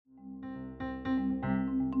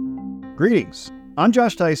Greetings. I'm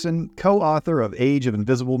Josh Tyson, co-author of Age of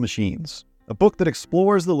Invisible Machines, a book that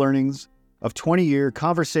explores the learnings of 20-year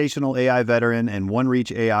conversational AI veteran and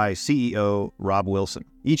OneReach AI CEO, Robb Wilson.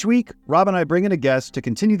 Each week, Robb and I bring in a guest to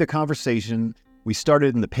continue the conversation we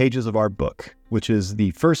started in the pages of our book, which is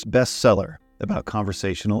the first bestseller about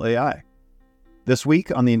conversational AI. This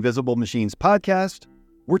week on the Invisible Machines podcast,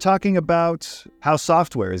 we're talking about how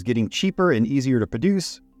software is getting cheaper and easier to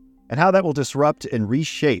produce, and how that will disrupt and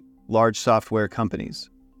reshape large software companies.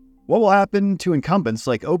 What will happen to incumbents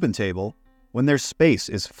like OpenTable when their space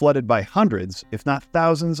is flooded by hundreds, if not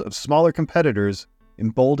thousands, of smaller competitors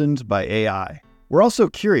emboldened by AI? We're also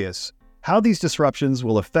curious how these disruptions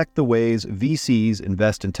will affect the ways VCs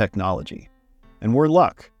invest in technology. And we're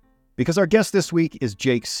luck, because our guest this week is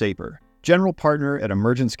Jake Saper, general partner at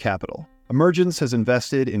Emergence Capital. Emergence has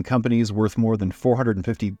invested in companies worth more than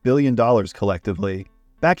 $450 billion collectively,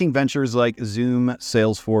 backing ventures like Zoom,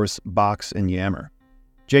 Salesforce, Box, and Yammer.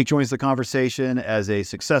 Jake joins the conversation as a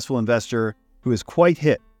successful investor who is quite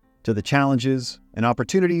hip to the challenges and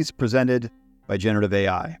opportunities presented by generative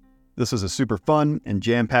AI. This is a super fun and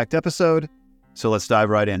jam-packed episode, so let's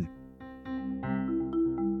dive right in.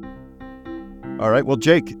 All right, well,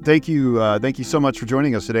 Jake, thank you so much for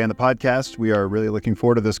joining us today on the podcast. We are really looking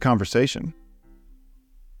forward to this conversation.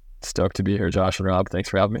 Stoked to be here, Josh and Robb. Thanks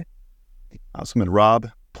for having me. Awesome. And Robb,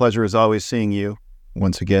 pleasure as always seeing you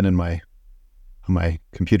once again on my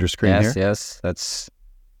computer screen here. Yes, that's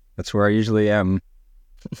where I usually am.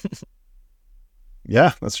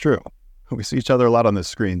 Yeah, that's true. We see each other a lot on this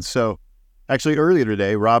screen. So actually earlier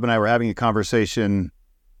today, Robb and I were having a conversation,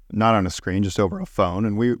 not on a screen, just over a phone.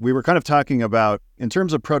 And we were kind of talking about, in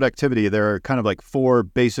terms of productivity, there are kind of like four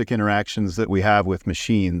basic interactions that we have with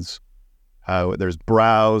machines. There's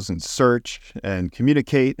browse and search and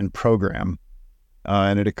communicate and program.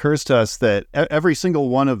 And it occurs to us that every single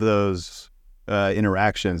one of those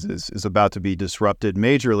interactions is about to be disrupted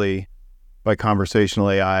majorly by conversational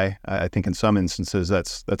AI. I think in some instances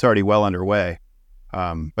that's already well underway.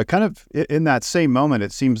 But kind of in that same moment,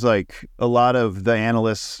 it seems like a lot of the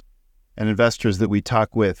analysts and investors that we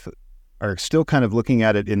talk with are still kind of looking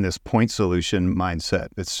at it in this point solution mindset.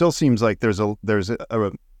 It still seems like there's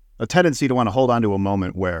a tendency to want to hold on to a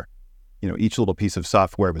moment where, each little piece of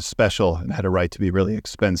software was special and had a right to be really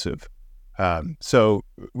expensive. So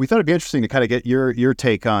we thought it'd be interesting to kind of get your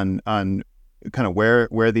take on kind of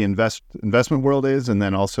where the investment world is, and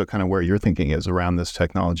then also kind of where your thinking is around this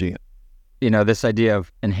technology. This idea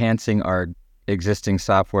of enhancing our existing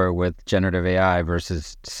software with generative AI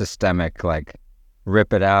versus systemic, like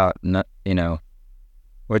rip it out.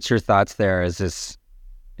 What's your thoughts there? Is this,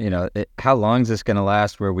 how long is this going to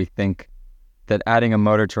last where we think that adding a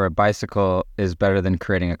motor to our bicycle is better than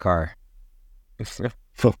creating a car? It's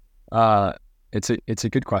a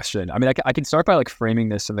good question. I mean, I can start by like framing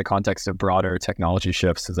this in the context of broader technology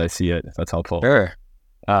shifts as I see it, if that's helpful. Sure.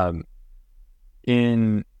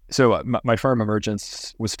 So my firm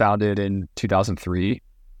Emergence was founded in 2003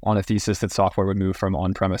 on a thesis that software would move from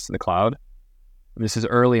on-premise to the cloud. This is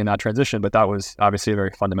early in that transition, but that was obviously a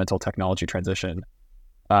very fundamental technology transition.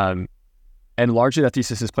 And largely that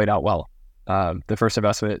thesis has played out well. The first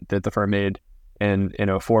investment that the firm made in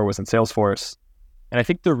 2004 was in Salesforce. And I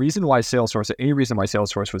think the reason why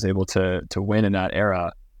Salesforce was able to win in that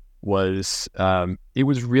era was it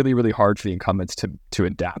was really, really hard for the incumbents to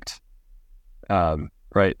adapt.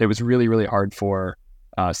 Right? It was really, really hard for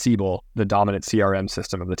Siebel, the dominant CRM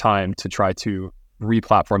system of the time, to try to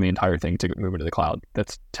re-platform the entire thing to move into the cloud.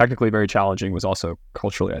 That's technically very challenging, was also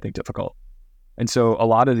culturally, I think, difficult. And so a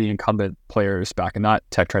lot of the incumbent players back in that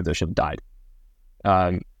tech transition died.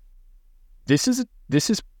 This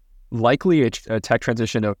is likely a tech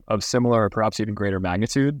transition of similar or perhaps even greater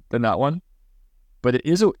magnitude than that one, but it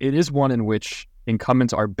is one in which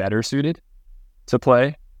incumbents are better suited to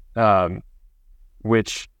play,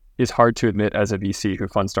 which is hard to admit as a VC who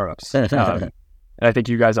funds startups. And I think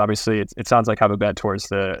you guys obviously, it sounds like have a bet towards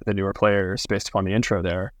the newer players based upon the intro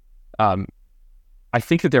there. I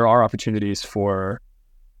think that there are opportunities for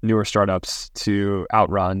newer startups to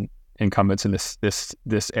outrun incumbents in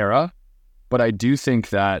this era, but I do think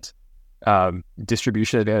that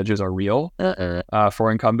distribution advantages are real for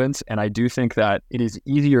incumbents, and I do think that it is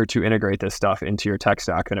easier to integrate this stuff into your tech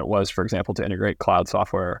stack than it was, for example, to integrate cloud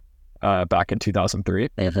software back in 2003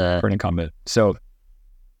 for an incumbent. So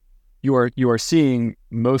you are seeing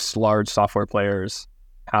most large software players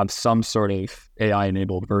have some sort of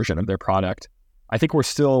AI-enabled version of their product. I think we're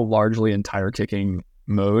still largely in tire kicking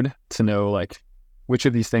mode to know like which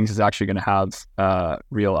of these things is actually going to have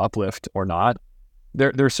real uplift or not.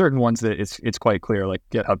 There are certain ones that it's quite clear, like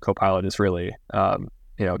GitHub Copilot is really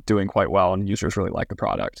doing quite well and users really like the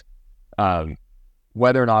product.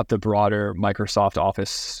 Whether or not the broader Microsoft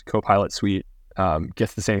Office Copilot suite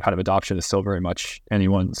gets the same kind of adoption is still very much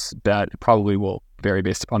anyone's bet. It probably will vary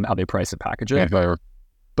based upon how they price and package it.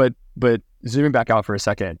 But zooming back out for a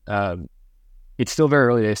second, it's still very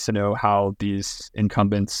early days to know how these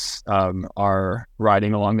incumbents are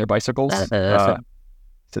riding along their bicycles. To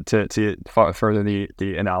further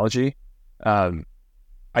the analogy,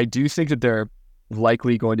 I do think that there are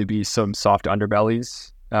likely going to be some soft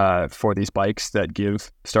underbellies for these bikes that give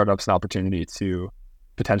startups an opportunity to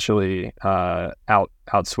potentially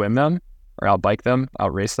outswim them or outbike them,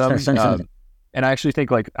 outrace them. And I actually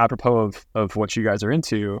think, like, apropos of what you guys are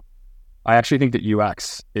into, I actually think that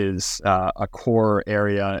UX is a core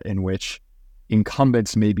area in which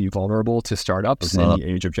incumbents may be vulnerable to startups in the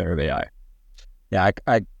age of generative AI. Yeah,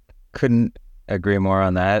 I couldn't agree more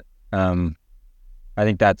on that. I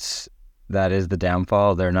think that is the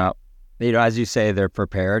downfall. They're not, as you say, they're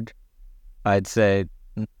prepared. I'd say,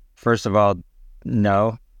 first of all,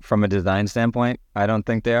 no, from a design standpoint, I don't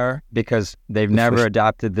think they are, because they've never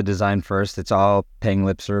adopted the design first. It's all paying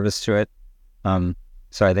lip service to it.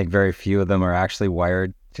 So I think very few of them are actually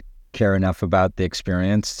wired to care enough about the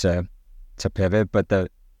experience to pivot. But the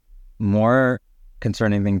more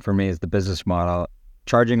concerning thing for me is the business model,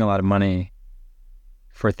 charging a lot of money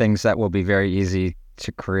for things that will be very easy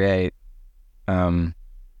to create.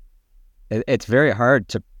 It's very hard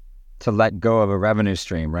to let go of a revenue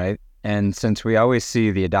stream, right? And since we always see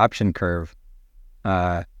the adoption curve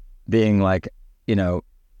being like,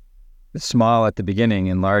 small at the beginning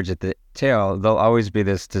and large at the tail, there'll always be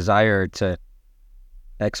this desire to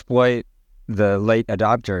exploit the late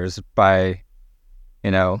adopters by,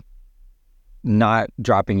 not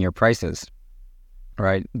dropping your prices,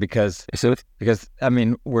 right? Because I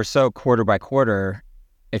mean, we're so quarter by quarter,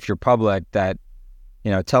 if you're public, that,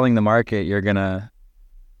 telling the market you're going to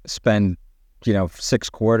spend, 6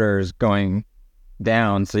 quarters going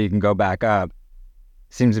down so you can go back up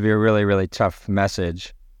seems to be a really, really tough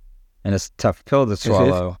message and a tough pill to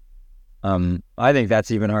swallow. I think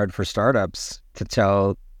that's even hard for startups to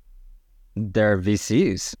tell their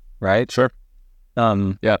VCs, right? Sure.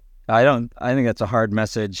 Yeah. I think that's a hard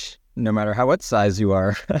message no matter what size you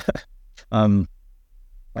are. And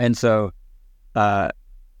so I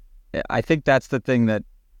think that's the thing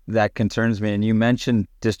that concerns me. And you mentioned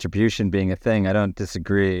distribution being a thing. I don't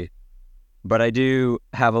disagree, but I do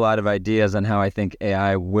have a lot of ideas on how I think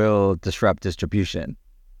AI will disrupt distribution.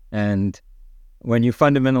 And when you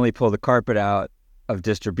fundamentally pull the carpet out of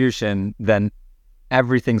distribution, then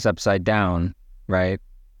everything's upside down, right?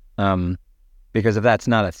 Because if that's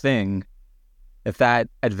not a thing, if that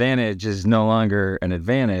advantage is no longer an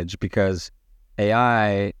advantage because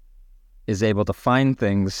AI is able to find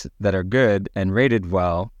things that are good and rated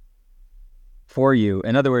well for you.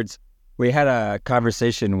 In other words, we had a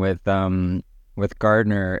conversation with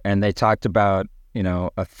Gardner, and they talked about,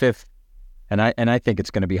 a fifth, and I think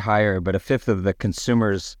it's going to be higher, but a fifth of the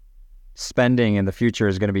consumers' spending in the future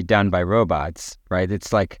is going to be done by robots, right?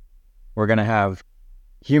 It's like we're going to have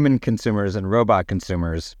human consumers and robot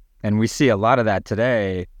consumers, and we see a lot of that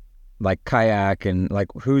today, like Kayak, and like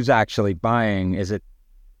who's actually buying? Is it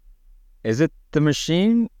the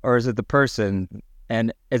machine or is it the person?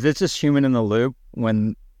 And is it just human in the loop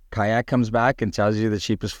when Kayak comes back and tells you the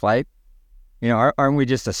cheapest flight? Aren't we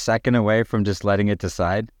just a second away from just letting it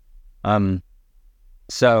decide?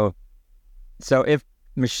 So if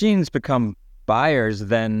machines become buyers,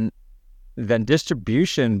 then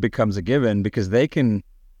distribution becomes a given because they can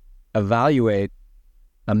evaluate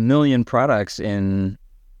 1 million products in,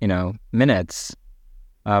 minutes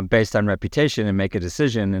based on reputation and make a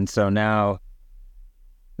decision. And so now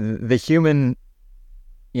the human,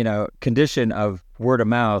 condition of word of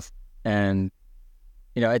mouth and,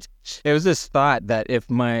 it was this thought that if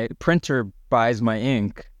my printer buys my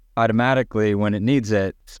ink automatically when it needs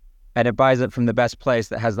it, and it buys it from the best place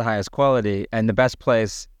that has the highest quality, and the best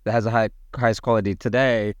place that has the highest quality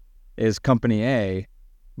today is company A,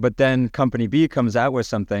 but then company B comes out with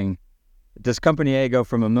something, does company A go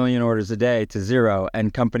from 1 million orders a day to 0,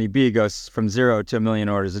 and company B goes from 0 to 1 million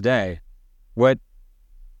orders a day? What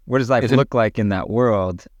does life look like in that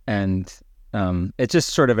world? And it's just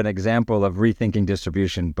sort of an example of rethinking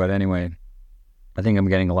distribution. But anyway, I think I'm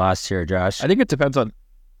getting lost here, Josh. I think it depends.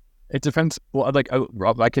 Well,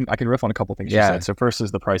 Rob, I can riff on a couple things you said. So first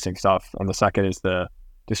is the pricing stuff, and the second is the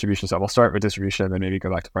distribution stuff. I'll start with distribution and then maybe go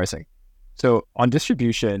back to pricing. So on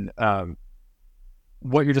distribution,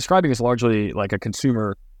 what you're describing is largely like a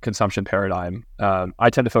consumer consumption paradigm. I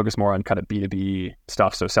tend to focus more on kind of B2B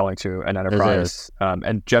stuff, so selling to an enterprise.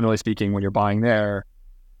 And generally speaking, when you're buying there,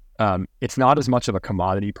 it's not as much of a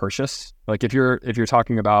commodity purchase. Like if you're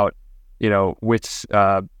talking about, which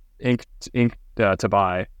ink to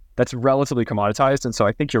buy, that's relatively commoditized. And so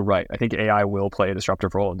I think you're right. I think AI will play a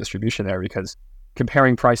disruptive role in distribution there, because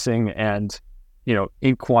comparing pricing and,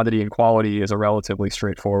 ink quantity and quality is a relatively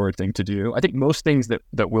straightforward thing to do. I think most things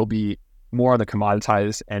that will be more on the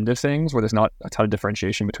commoditized end of things, where there's not a ton of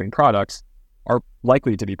differentiation between products, are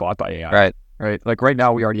likely to be bought by AI. Right. Like right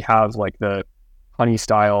now we already have like the Honey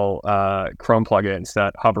style Chrome plugins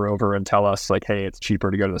that hover over and tell us like, hey, it's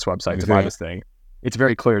cheaper to go to this website to buy this thing. It's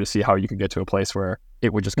very clear to see how you can get to a place where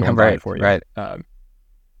it would just go and buy it for you. Right.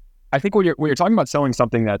 I think when you're talking about selling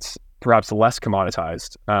something that's perhaps less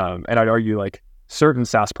commoditized, and I'd argue like certain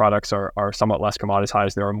SaaS products are somewhat less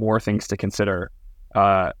commoditized. There are more things to consider,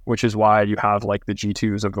 which is why you have like the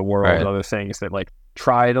G2s of the world and other things that like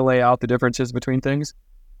try to lay out the differences between things.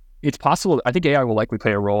 It's possible. I think AI will likely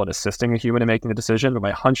play a role in assisting a human in making the decision, but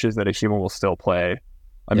my hunch is that a human will still play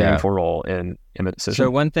a meaningful role in the decision.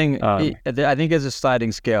 So one thing I think is a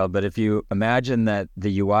sliding scale, but if you imagine that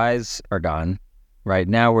the UIs are gone, right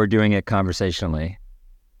now we're doing it conversationally.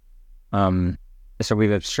 So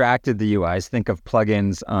we've abstracted the UIs. Think of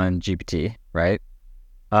plugins on GPT, right?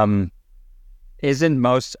 Isn't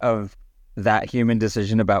most of that human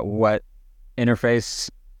decision about what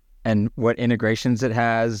interface and what integrations it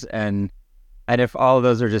has, and if all of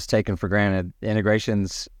those are just taken for granted, the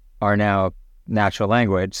integrations are now natural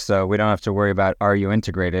language, so we don't have to worry about are you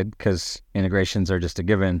integrated, because integrations are just a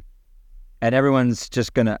given, and everyone's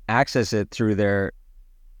just going to access it through their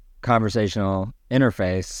conversational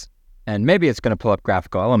interface, and maybe it's going to pull up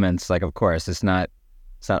graphical elements. Like, of course, it's not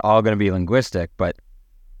all going to be linguistic, but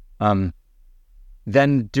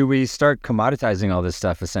then do we start commoditizing all this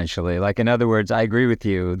stuff essentially? Like, in other words, I agree with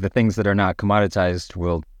you. The things that are not commoditized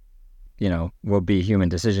will be human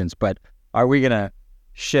decisions, but are we going to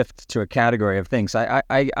shift to a category of things? I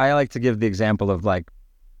like to give the example of like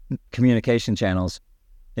communication channels.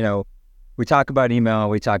 We talk about email,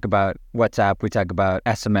 we talk about WhatsApp, we talk about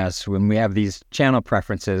SMS when we have these channel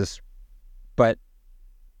preferences, but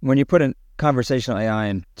when you put a conversational AI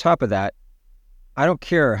on top of that, I don't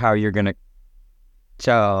care how you're going to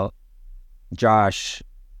tell Josh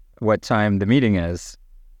what time the meeting is.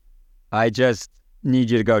 I just need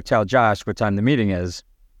you to go tell Josh what time the meeting is.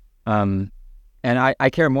 And I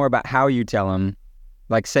care more about how you tell him,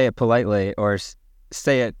 like say it politely or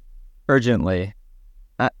say it urgently.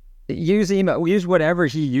 Use email, use whatever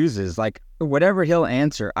he uses, like whatever he'll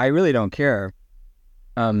answer. I really don't care.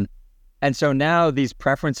 And so now these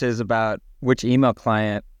preferences about which email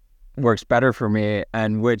client works better for me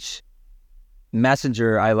and which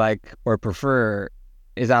messenger I like or prefer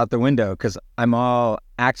is out the window, because I'm all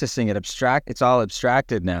accessing it it's all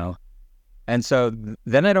abstracted now. And so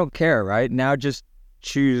then I don't care, right? Now just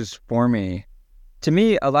choose for me. To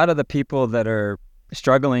me, a lot of the people that are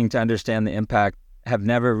struggling to understand the impact have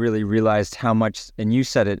never really realized how much, and you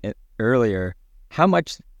said it earlier, how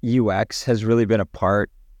much UX has really been a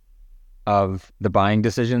part of the buying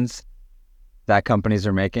decisions that companies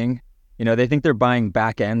are making. They think they're buying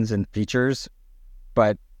back ends and features,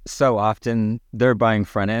 but so often they're buying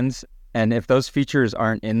front ends. And if those features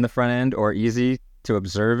aren't in the front end or easy to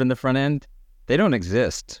observe in the front end, they don't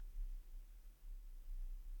exist.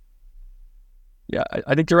 Yeah,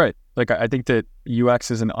 I think you're right. Like, I think that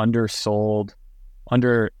UX is an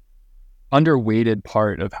underweighted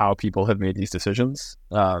part of how people have made these decisions.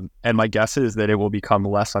 And my guess is that it will become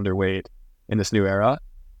less underweight in this new era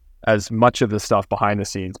as much of the stuff behind the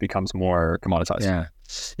scenes becomes more commoditized.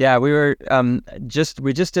 Yeah. We were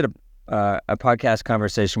we just did a podcast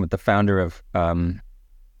conversation with the founder of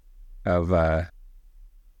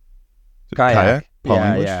Kayak.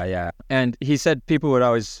 Yeah. And he said people would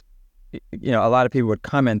always, a lot of people would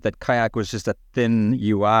comment that Kayak was just a thin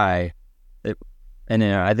UI.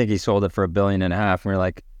 I think he sold it for $1.5 billion. And we're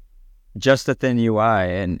like, just a thin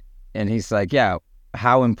UI. And he's like, yeah,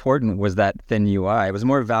 how important was that thin UI? It was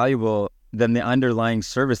more valuable than the underlying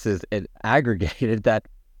services it aggregated that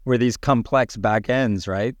were these complex backends,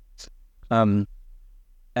 right? And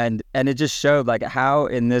it just showed like how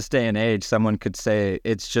in this day and age someone could say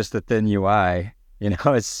it's just a thin UI.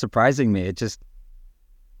 It's surprising me. It just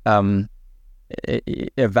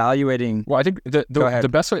evaluating. Well, I think the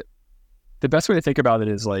best way to think about it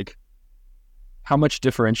is like, how much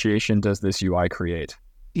differentiation does this UI create?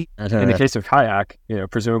 In the case of Kayak,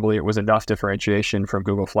 presumably it was enough differentiation from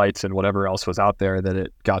Google Flights and whatever else was out there that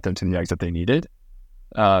it got them to the exit they needed.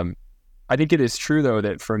 I think it is true, though,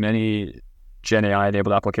 that for many Gen AI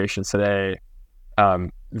enabled applications today,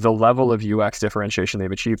 the level of UX differentiation they've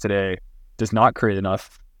achieved today does not create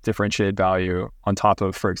enough differentiated value on top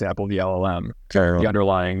of, for example, the LLM, the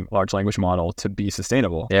underlying large language model, to be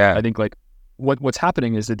sustainable. Yeah. I think like what's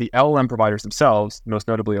happening is that the LLM providers themselves, most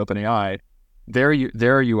notably OpenAI, their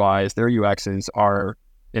UIs, their UXs are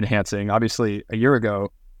enhancing. Obviously, a year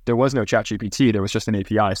ago, there was no ChatGPT. There was just an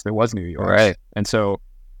API, so there was no UX. Right. And so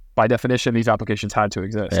by definition, these applications had to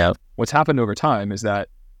exist. Yep. What's happened over time is that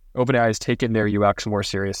OpenAI has taken their UX more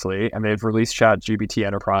seriously, and they've released ChatGPT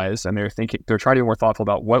Enterprise, and they're trying to be more thoughtful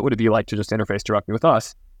about what would it be like to just interface directly with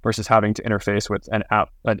us versus having to interface with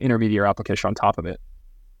an intermediate application on top of it.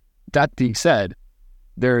 That being said,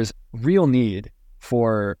 there's real need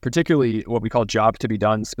for particularly what we call job to be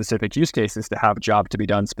done specific use cases to have job to be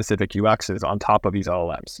done specific UXs on top of these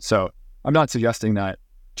LLMs. So I'm not suggesting that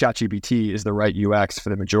ChatGPT is the right UX for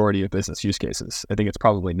the majority of business use cases. I think it's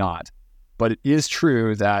probably not. But it is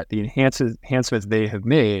true that the enhancements they have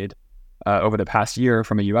made over the past year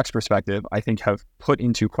from a UX perspective, I think have put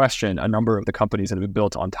into question a number of the companies that have been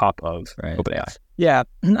built on top of OpenAI. Yeah.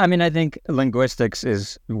 I mean, I think linguistics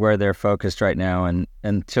is where they're focused right now. And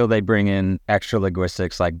until they bring in extra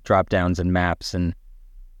linguistics like drop downs and maps and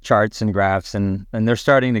charts and graphs, and they're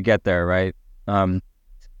starting to get there, right?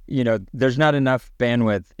 There's not enough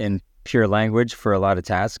bandwidth in pure language for a lot of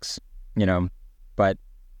tasks, but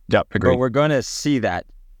yep, agreed. But we're going to see that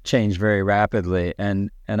change very rapidly.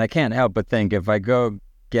 And I can't help but think if I go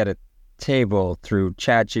get a table through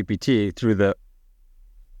ChatGPT, through the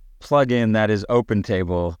plugin that is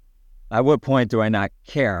OpenTable, at what point do I not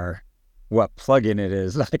care what plugin it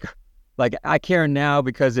is? Like I care now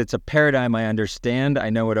because it's a paradigm I understand. I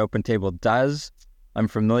know what OpenTable does. I'm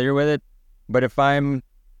familiar with it. But if I'm,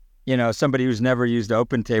 somebody who's never used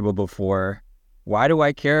OpenTable before, why do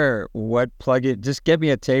I care what plugin? Just give me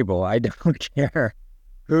a table. I don't care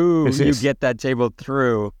who you get that table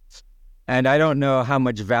through. And I don't know how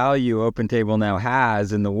much value OpenTable now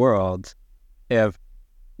has in the world if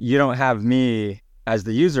you don't have me as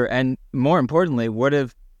the user. And more importantly, what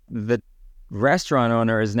if the restaurant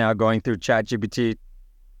owner is now going through ChatGPT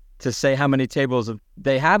to say how many tables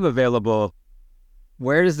they have available?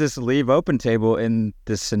 Where does this leave OpenTable in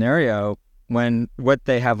this scenario when what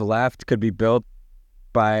they have left could be built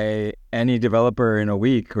by any developer in a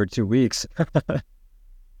week or 2 weeks?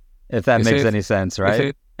 If that makes any sense,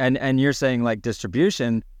 right? And you're saying like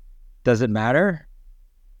distribution, does it matter?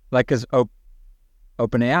 Like, because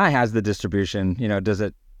OpenAI has the distribution, does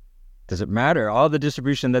it matter? All the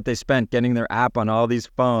distribution that they spent getting their app on all these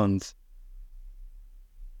phones,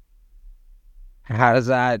 how does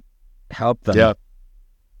that help them?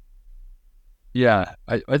 Yeah,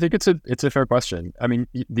 I think it's a fair question. I mean,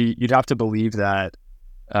 you'd have to believe that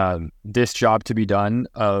this job to be done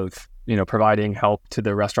of providing help to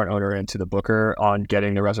the restaurant owner and to the booker on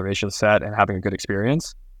getting the reservation set and having a good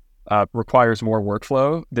experience requires more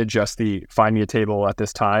workflow than just the find me a table at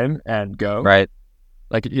this time and go. Right.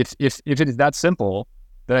 Like if it is that simple,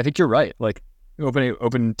 then I think you're right. Like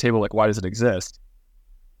open table, like why does it exist?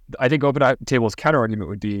 I think open table's counter argument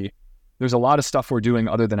would be there's a lot of stuff we're doing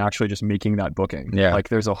other than actually just making that booking. Yeah. Like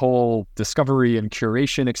there's a whole discovery and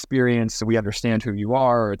curation experience, so we understand who you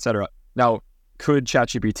are, et cetera. Now, could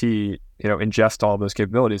ChatGPT, ingest all of those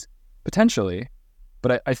capabilities? Potentially,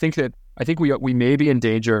 but I think we may be in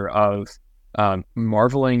danger of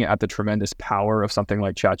marveling at the tremendous power of something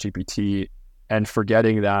like ChatGPT and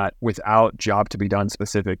forgetting that without job to be done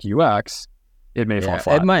specific UX, it may fall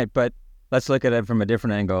flat. It might, but let's look at it from a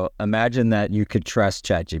different angle. Imagine that you could trust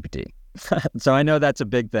ChatGPT. So I know that's a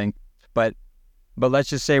big thing, but let's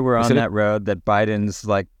just say we're on that road, that Biden's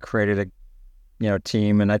like created a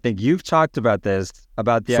team, and I think you've talked about this,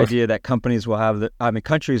 about the idea that countries will have their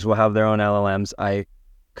own LLMs. I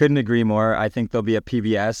couldn't agree more. I think there'll be a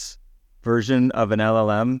PBS version of an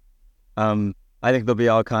LLM. I think there'll be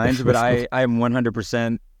all kinds, but I'm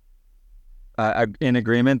 100% in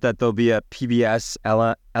agreement that there'll be a PBS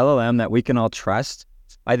LLM that we can all trust.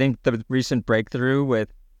 I think the recent breakthrough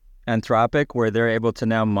with Anthropic, where they're able to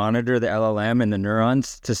now monitor the LLM and the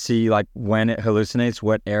neurons to see like when it hallucinates,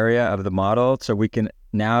 what area of the model, so we can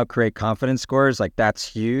now create confidence scores. Like that's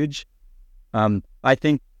huge. I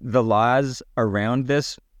think the laws around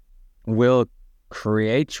this will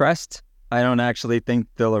create trust. I don't actually think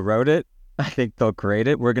they'll erode it. I think they'll create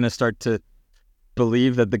it. We're going to start to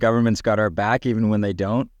believe that the government's got our back even when they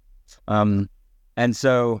don't. And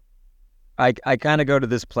so I kind of go to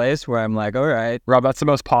this place where I'm like, all right, Rob, that's the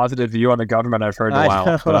most positive view on the government I've heard in a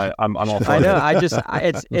while. But I'm all for it. I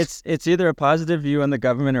know. It's either a positive view on the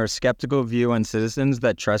government or a skeptical view on citizens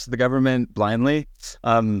that trust the government blindly.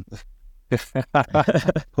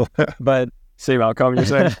 But same outcome, you're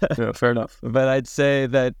saying? Yeah, fair enough. But I'd say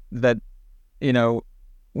that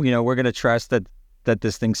we're going to trust that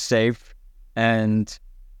this thing's safe. And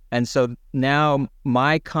so now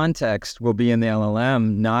my context will be in the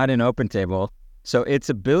LLM, not in OpenTable. So its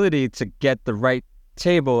ability to get the right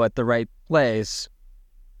table at the right place,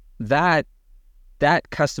 that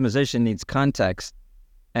customization needs context.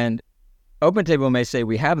 And OpenTable may say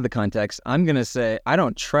we have the context. I'm going to say I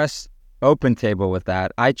don't trust OpenTable with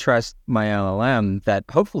that. I trust my LLM that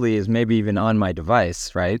hopefully is maybe even on my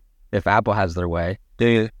device, right? If Apple has their way.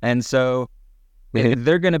 Yeah. And so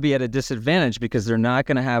they're going to be at a disadvantage because they're not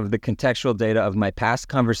going to have the contextual data of my past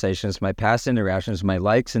conversations, my past interactions, my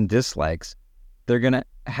likes and dislikes. They're going to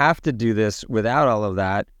have to do this without all of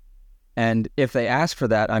that. And if they ask for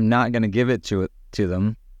that, I'm not going to give it to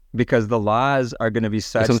them because the laws are going to be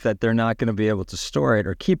such that they're not going to be able to store it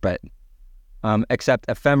or keep it, except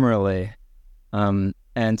ephemerally.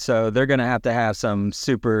 And so they're going to have some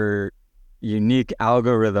super unique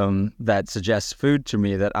algorithm that suggests food to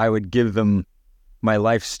me that I would give them my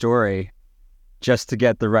life story just to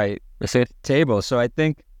get the right table. So I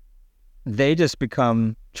think they just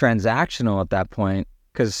become transactional at that point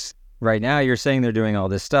because right now you're saying they're doing all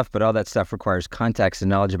this stuff, but all that stuff requires context and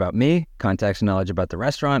knowledge about me, context and knowledge about the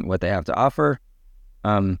restaurant, what they have to offer.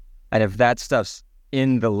 And if that stuff's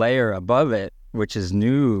in the layer above it, which is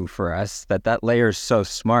new for us, that layer is so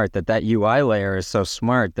smart, that UI layer is so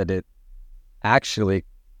smart that it actually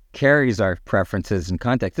carries our preferences and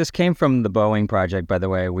context. This came from the Boeing project, by the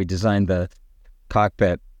way. We designed the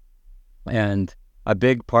cockpit, and a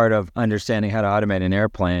big part of understanding how to automate an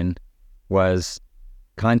airplane was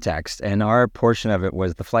context, and our portion of it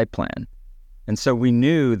was the flight plan. And so we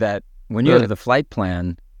knew that when you have the flight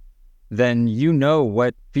plan, then you know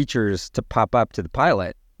what features to pop up to the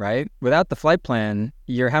pilot, right? Without the flight plan,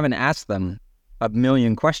 you're having to ask them a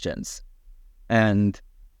million questions. And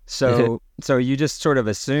so you just sort of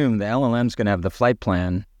assume the LLM's going to have the flight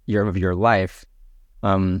plan of your life,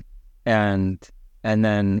 and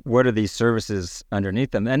then what are these services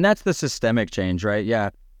underneath them? And that's the systemic change, right? Yeah.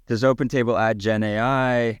 Does OpenTable add Gen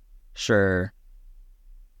AI? Sure.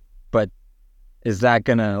 But is that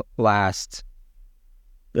going to last?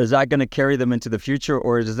 Is that going to carry them into the future,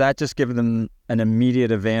 or does that just give them an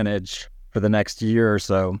immediate advantage for the next year or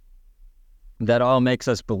so? That all makes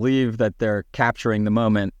us believe that they're capturing the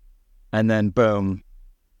moment, and then boom,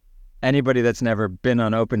 anybody that's never been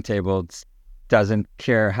on OpenTable doesn't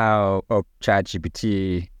care how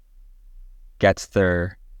ChatGPT gets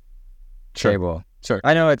their table. Sure.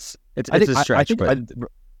 I know it's a stretch,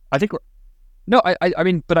 I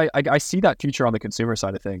see that future on the consumer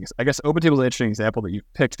side of things. I guess OpenTable is an interesting example that you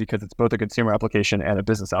picked because it's both a consumer application and a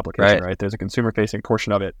business application, right? There's a consumer-facing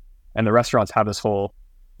portion of it, and the restaurants have this whole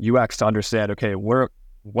UX to understand, okay,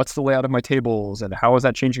 what's the layout of my tables and how is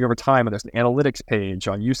that changing over time? And there's an analytics page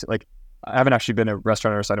on use. Like, I haven't actually been a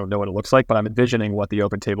restaurant owner, so I don't know what it looks like, but I'm envisioning what the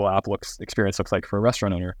OpenTable app experience looks like for a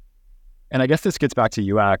restaurant owner. And I guess this gets back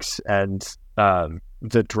to UX and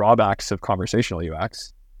the drawbacks of conversational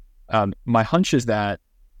UX. My hunch is that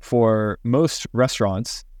for most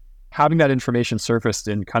restaurants, having that information surfaced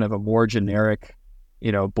in kind of a more generic,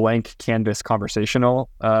 blank canvas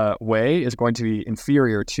conversational way is going to be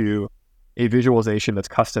inferior to a visualization that's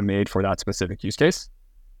custom made for that specific use case.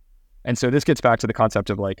 And so this gets back to the concept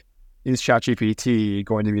of like, is ChatGPT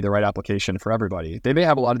going to be the right application for everybody? They may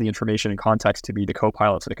have a lot of the information and context to be the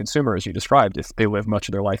co-pilot for the consumer, as you described, if they live much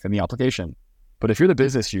of their life in the application. But if you're the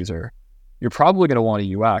business user, you're probably going to want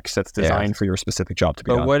a UX that's designed for your specific job to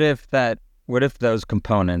be on. But what if those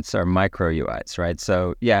components are micro UIs, right?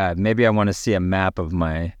 So yeah, maybe I want to see a map of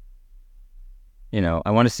my,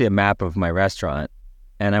 restaurant,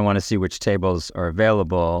 and I want to see which tables are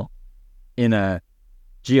available in a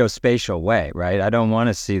geospatial way, right? I don't want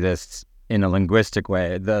to see this in a linguistic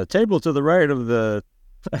way. The table to the right of the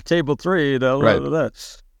table 3, but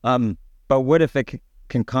what if it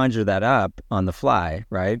can conjure that up on the fly,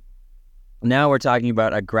 right? Now we're talking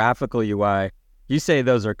about a graphical UI. You say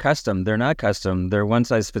those are custom. They're not custom. They're one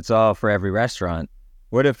size fits all for every restaurant.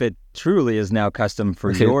 What if it truly is now custom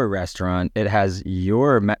for your restaurant? It has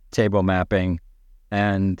your table mapping,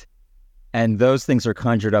 and those things are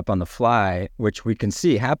conjured up on the fly, which we can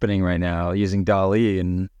see happening right now using DALL-E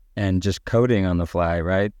and just coding on the fly,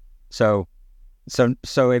 right? So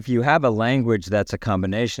if you have a language that's a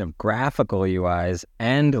combination of graphical UIs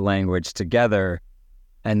and language together,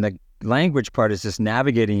 and the language part is just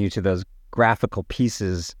navigating you to those graphical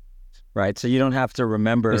pieces, right? So you don't have to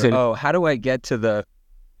remember, how do I get to the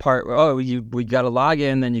part? We got to log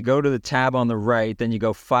in, then you go to the tab on the right, then you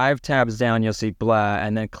go 5 tabs down, you'll see blah,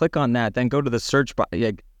 and then click on that, then go to the search bar.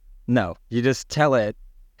 No, you just tell it,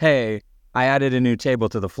 hey, I added a new table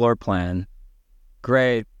to the floor plan.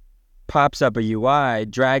 great, pops up a UI,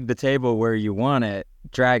 drag the table where you want it,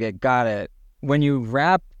 drag it, got it. When you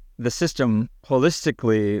wrap the system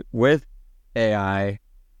holistically with AI,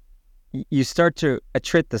 you start to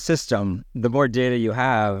attrit the system. The more data you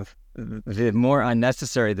have, the more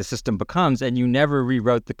unnecessary the system becomes, and you never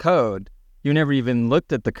rewrote the code. You never even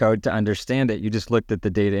looked at the code to understand it. You just looked at the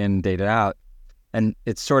data in and data out. And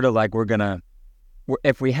it's sort of like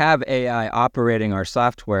if we have AI operating our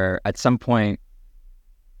software, at some point,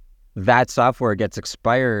 that software gets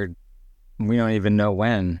expired. We don't even know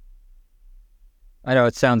when. I know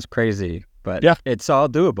it sounds crazy, but it's all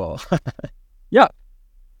doable. Yeah,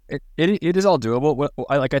 it is all doable.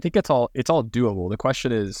 I think it's all doable. The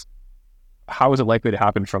question is, how is it likely to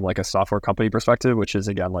happen from like a software company perspective? Which is,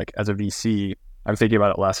 again, like as a VC, I'm thinking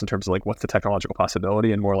about it less in terms of like what's the technological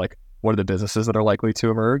possibility and more like what are the businesses that are likely to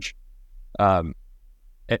emerge. And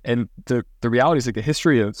the reality is, like, the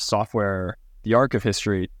history of software, the arc of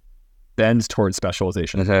history, bends towards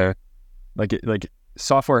specialization. Like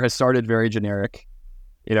software has started very generic,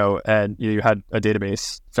 and you had a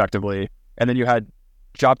database effectively, and then you had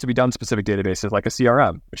job to be done specific databases like a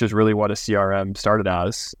CRM, which is really what a CRM started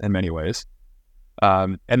as in many ways.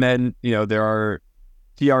 And then, there are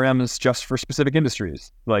CRMs just for specific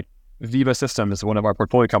industries. Like Viva Systems, one of our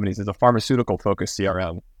portfolio companies, is a pharmaceutical focused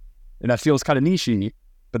CRM. And that feels kind of niche-y,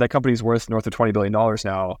 but that company's worth north of $20 billion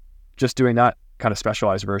now, just doing that kind of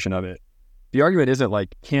specialized version of it. The argument isn't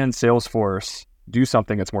like, can Salesforce do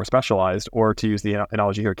something that's more specialized? Or to use the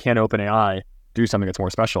analogy here, can OpenAI do something that's more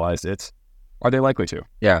specialized? It's, are they likely to?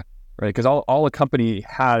 Yeah. Right? Because all a company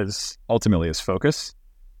has ultimately is focus.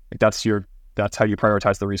 Like that's how you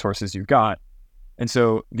prioritize the resources you've got. And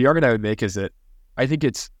so the argument I would make is that I think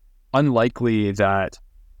it's unlikely that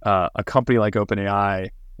a company like OpenAI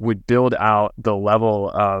would build out the level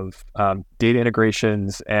of data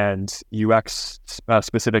integrations and UX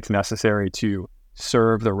specifics necessary to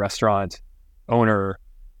serve the restaurant owner,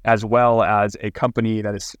 as well as a company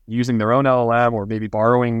that is using their own LLM or maybe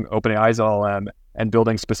borrowing OpenAI's LLM and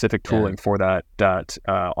building specific tooling for that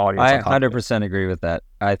audience. I 100% agree with that.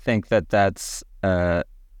 I think that's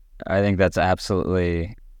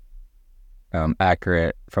absolutely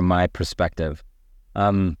accurate from my perspective.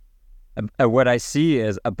 What I see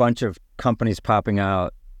is a bunch of companies popping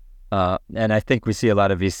out, and I think we see a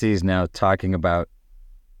lot of VCs now talking about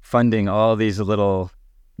funding all these little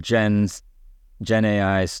Gen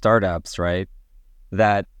AI startups, right,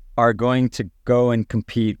 that are going to go and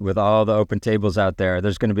compete with all the open tables out there.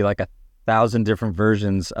 There's going to be like 1,000 different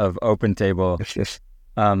versions of open table.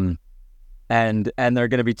 And there are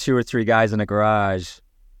going to be 2 or 3 guys in a garage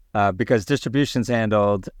because distribution's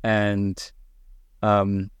handled and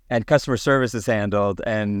customer service is handled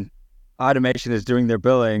and automation is doing their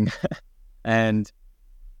billing and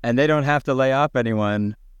they don't have to lay off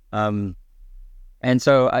anyone. And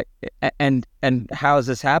so and how is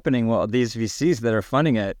this happening? Well, these VCs that are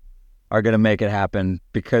funding it are going to make it happen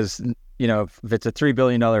because, if it's a $3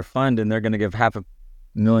 billion fund and they're going to give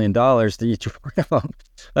 $500,000 to each one of them,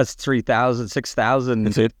 that's 3,000,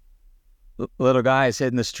 6,000 little guys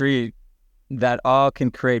hitting the street that all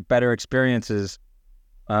can create better experiences.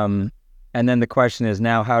 And then the question is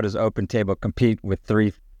now, how does OpenTable compete with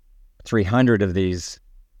 300 of these?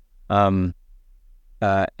 And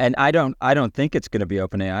I don't think it's going to be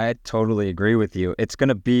OpenAI. I totally agree with you. It's going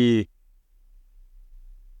to be,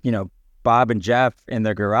 Bob and Jeff in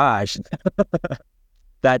their garage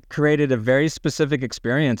that created a very specific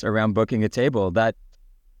experience around booking a table.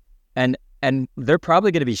 And they're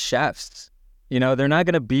probably going to be chefs. They're not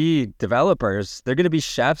going to be developers. They're going to be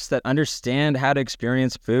chefs that understand how to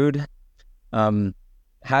experience food, how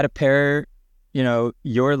to pair,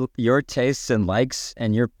 your tastes and likes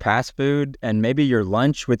and your fast food and maybe your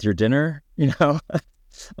lunch with your dinner,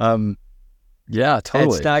 Yeah,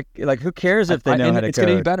 totally. It's not like, who cares if they know how to it's code?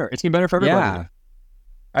 Going to be better. It's going to be better for everybody.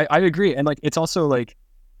 Yeah. I agree. And like, it's also like,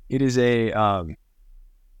 it is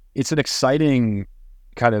it's an exciting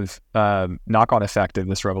kind of knock-on effect of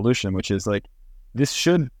this revolution, which is like, this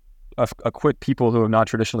should equip people who have not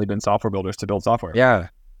traditionally been software builders to build software. Yeah.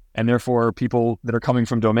 And therefore, people that are coming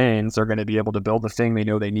from domains are going to be able to build the thing they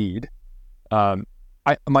know they need. My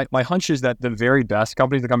hunch is that the very best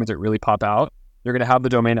companies, the companies that really pop out, you're going to have the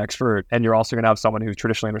domain expert, and you're also going to have someone who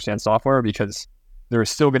traditionally understands software, because there is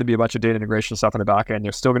still going to be a bunch of data integration stuff in the back end.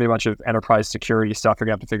 There's still going to be a bunch of enterprise security stuff you're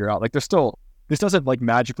going to have to figure out. Like, this doesn't like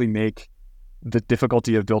magically make the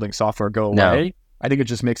difficulty of building software go away. No. I think it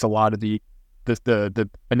just makes a lot of the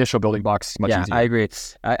initial building blocks much easier. Yeah, I agree.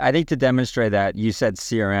 I think to demonstrate that, you said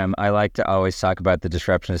CRM. I like to always talk about the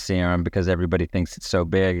disruption of CRM because everybody thinks it's so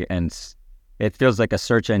big and it feels like a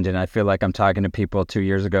search engine. I feel like I'm talking to people 2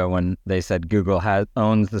 years ago when they said Google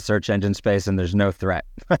owns the search engine space and there's no threat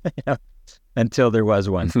until there was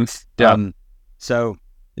one. Yeah. So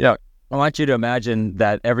yeah, I want you to imagine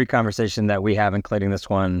that every conversation that we have, including this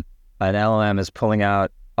one, an LLM is pulling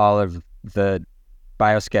out all of the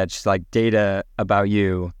biosketch, like data about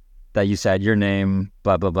you that you said, your name,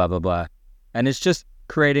 blah, blah, blah, blah, blah. And it's just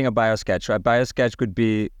creating a biosketch. A biosketch could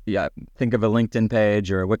be, think of a LinkedIn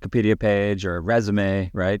page or a Wikipedia page or a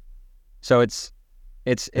resume, right? So it's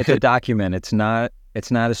a document. It's not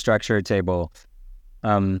a structured table.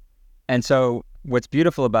 And so what's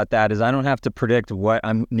beautiful about that is I don't have to predict what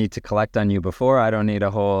I need to collect on you before. I don't need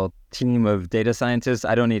a whole team of data scientists.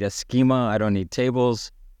 I don't need a schema. I don't need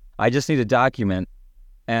tables. I just need a document.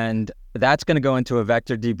 And that's going to go into a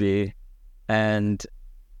vector DB. And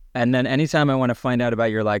then anytime I want to find out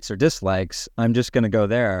about your likes or dislikes, I'm just going to go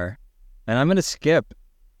there and I'm going to skip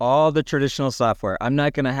all the traditional software. I'm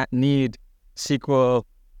not going to need SQL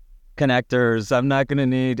connectors. I'm not going to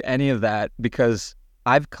need any of that because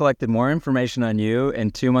I've collected more information on you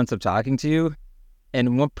in 2 months of talking to you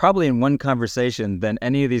and probably in one conversation than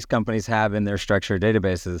any of these companies have in their structured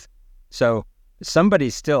databases. So somebody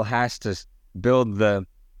still has to build the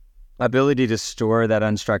ability to store that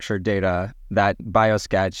unstructured data, that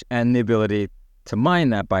biosketch, and the ability to mine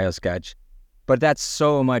that biosketch. But that's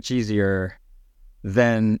so much easier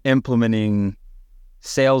than implementing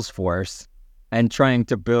Salesforce and trying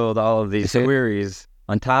to build all of these queries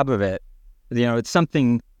on top of it. It's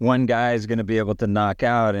something one guy is going to be able to knock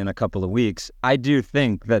out in a couple of weeks. I do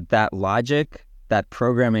think that logic, that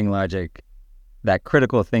programming logic, that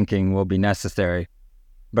critical thinking will be necessary.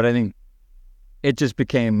 But I think it just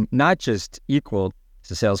became not just equal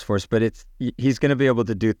to Salesforce, but he's going to be able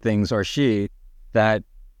to do things, or she, that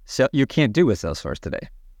you can't do with Salesforce today.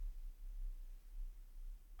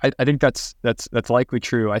 I think that's likely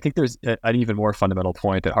true. I think there's an even more fundamental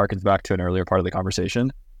point that harkens back to an earlier part of the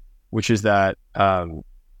conversation, which is that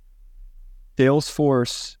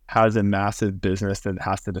Salesforce has a massive business that it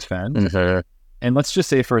has to defend. Mm-hmm. And let's just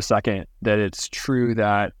say for a second that it's true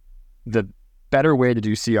that the better way to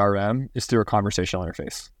do CRM is through a conversational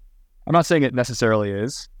interface. I'm not saying it necessarily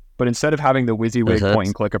is, but instead of having the WYSIWYG point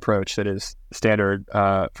and click approach that is standard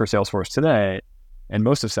for Salesforce today and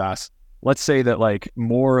most of SaaS, let's say that like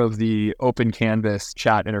more of the open canvas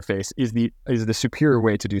chat interface is the superior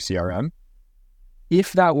way to do CRM.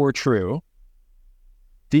 If that were true,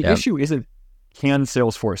 the issue isn't can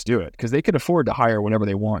Salesforce do it, because they can afford to hire whenever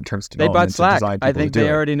they want in terms of development. They bought Slack. I think they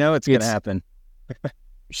already know it's going to happen.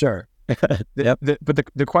 Sure. Yep. But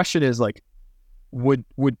the question is like, would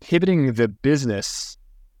pivoting the business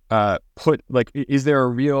is there a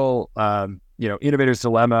real innovator's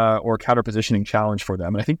dilemma or counter positioning challenge for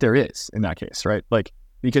them? And I think there is in that case, right? Like,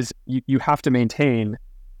 because you have to maintain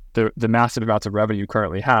the massive amounts of revenue you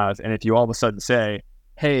currently have, and if you all of a sudden say,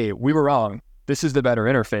 hey, we were wrong, this is the better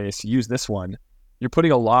interface, use this one, you're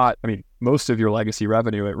putting most of your legacy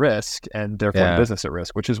revenue at risk, and therefore the business at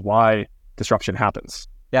risk, which is why disruption happens.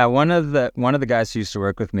 Yeah, one of the guys who used to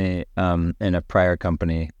work with me in a prior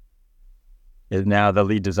company is now the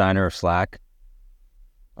lead designer of Slack.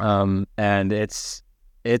 And it's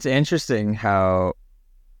interesting how,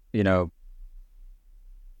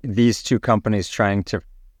 these two companies trying to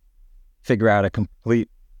figure out a complete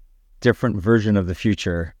different version of the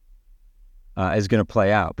future is going to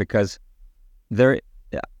play out, because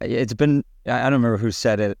it's been, I don't remember who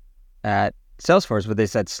said it at Salesforce, but they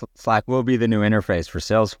said Slack will be the new interface for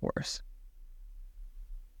Salesforce.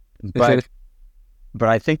 But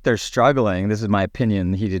I think they're struggling. This is my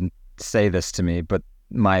opinion. He didn't say this to me, but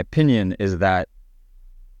my opinion is that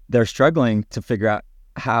they're struggling to figure out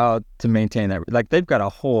how to maintain that. Like, they've got a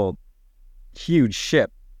whole huge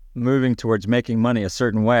ship moving towards making money a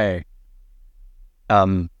certain way.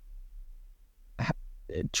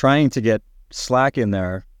 Trying to get Slack in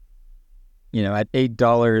there, at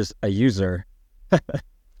 $8 a user,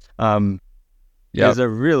 is a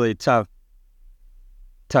really tough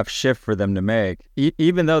shift for them to make.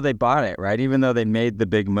 Even though they bought it, right? Even though they made the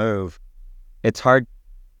big move, it's hard.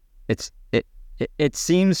 It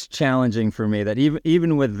seems challenging for me that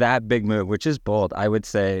even with that big move, which is bold, I would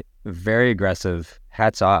say very aggressive,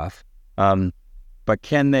 hats off. But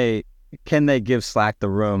can they give Slack the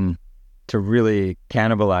room to really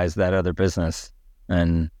cannibalize that other business?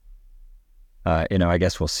 And I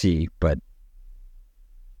guess we'll see. But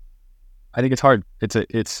I think it's hard.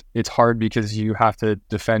 It's hard because you have to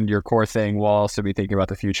defend your core thing while also be thinking about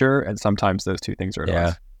the future, and sometimes those two things are at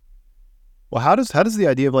odds. Well, how does the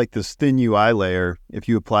idea of like this thin UI layer, if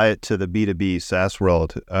you apply it to the B2B SaaS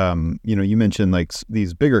world, you mentioned like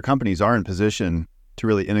these bigger companies are in position to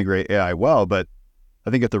really integrate AI well, but I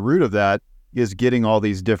think at the root of that is getting all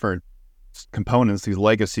these different components, these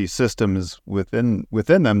legacy systems within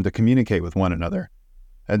them to communicate with one another.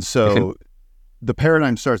 And so the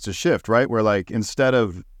paradigm starts to shift, right? Where like instead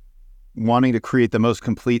of wanting to create the most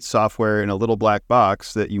complete software in a little black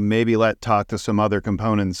box that you maybe let talk to some other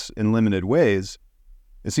components in limited ways,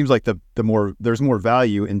 it seems like there's more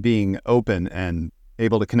value in being open and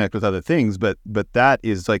able to connect with other things. But that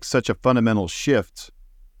is like such a fundamental shift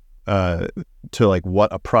to like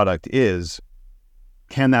what a product is.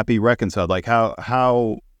 Can that be reconciled? Like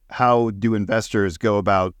how do investors go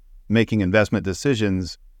about making investment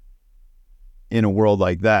decisions in a world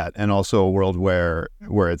like that, and also a world where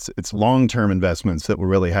it's long-term investments that will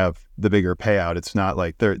really have the bigger payout? It's not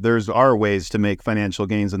like there's ways to make financial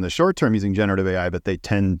gains in the short term using generative AI, but they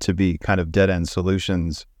tend to be kind of dead-end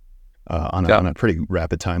solutions on a pretty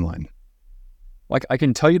rapid timeline. Like I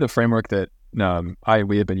can tell you the framework that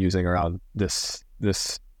we have been using around this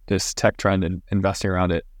tech trend and investing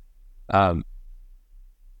around it.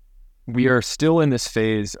 We are still in this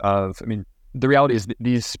phase of, the reality is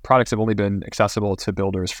these products have only been accessible to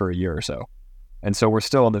builders for a year or so. And so we're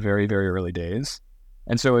still in the very, very early days.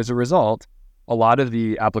 And so as a result, a lot of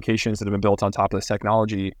the applications that have been built on top of this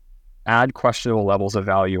technology add questionable levels of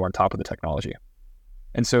value on top of the technology.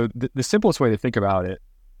 And so the simplest way to think about it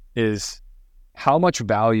is, how much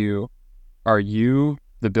value are you,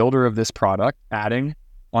 the builder of this product, adding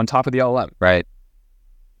on top of the LLM? Right.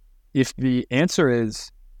 If the answer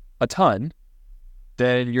is a ton,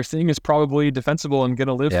 then your thing is probably defensible and going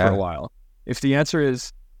to live for a while. If the answer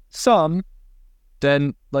is some,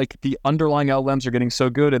 then like the underlying LLMs are getting so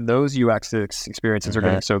good and those UX experiences are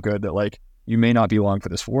getting so good that like you may not be long for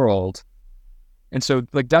this world. And so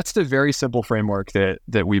like that's the very simple framework that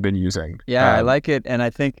we've been using. Yeah, I like it. And I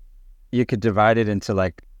think you could divide it into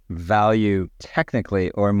like value technically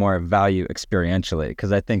or more value experientially,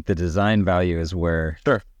 because I think the design value is where...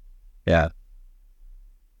 Sure. Yeah.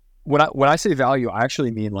 When I say value, I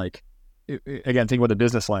actually mean like, again, think about the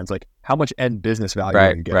business lens, like how much end business value are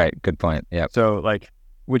you getting? Right. Good point. Yeah. So like,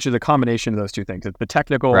 which is a combination of those two things. It's the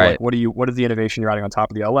technical, like what is the innovation you're adding on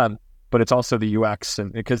top of the LM, but it's also the UX,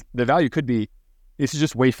 and because the value could be, this is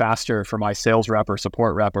just way faster for my sales rep or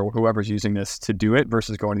support rep or whoever's using this to do it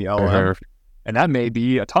versus going to the LM. And that may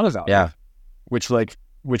be a ton of value. Yeah. Which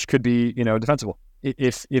could be, defensible.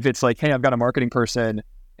 If it's like, hey, I've got a marketing person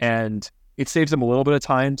and it saves them a little bit of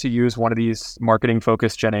time to use one of these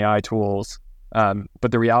marketing-focused Gen AI tools.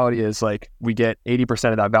 But the reality is, like, we get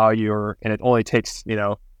 80% of that value, and it only takes,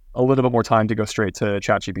 a little bit more time to go straight to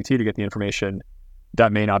ChatGPT to get the information.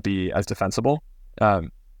 That may not be as defensible.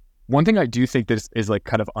 One thing I do think that is like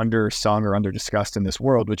kind of undersung or under-discussed in this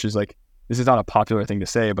world, which is like, this is not a popular thing to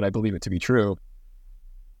say, but I believe it to be true.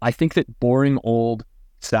 I think that boring old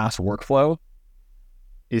SaaS workflow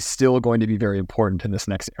is still going to be very important in this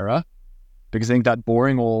next era, because I think that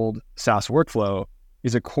boring old SaaS workflow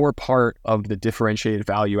is a core part of the differentiated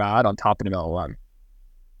value add on top of an LLM.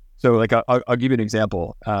 So like, I'll give you an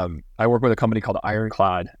example. I work with a company called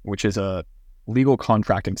Ironclad, which is a legal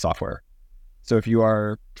contracting software. So if you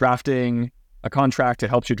are drafting a contract, it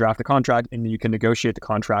helps you draft the contract, and you can negotiate the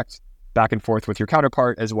contract back and forth with your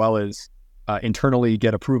counterpart, as well as internally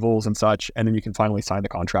get approvals and such, and then you can finally sign the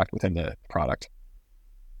contract within the product.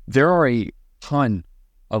 There are a ton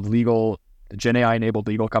of Gen AI enabled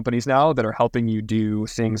legal companies now that are helping you do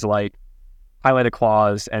things like highlight a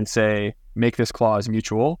clause and say, make this clause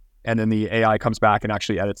mutual. And then the AI comes back and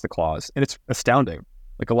actually edits the clause. And it's astounding.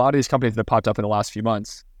 Like, a lot of these companies that popped up in the last few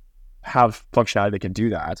months have functionality that can do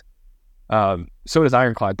that. So does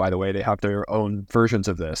Ironclad, by the way. They have their own versions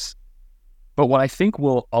of this. But what I think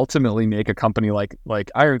will ultimately make a company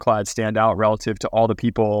like Ironclad stand out relative to all the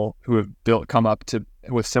people who have come up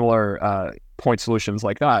with similar point solutions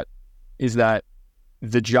like that is that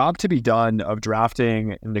the job to be done of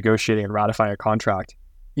drafting, negotiating, and ratifying a contract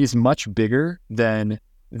is much bigger than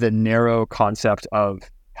the narrow concept of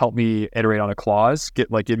help me iterate on a clause,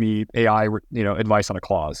 give me AI, advice on a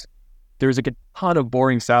clause. There's a ton of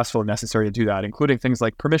boring SaaS flow necessary to do that, including things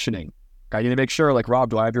like permissioning. I need to make sure, like,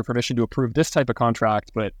 Rob, do I have your permission to approve this type of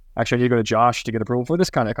contract? But actually, I need to go to Josh to get approval for this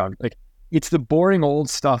kind of contract. Like, it's the boring old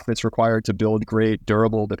stuff that's required to build great,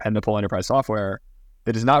 durable, dependable enterprise software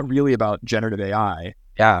that is not really about generative AI.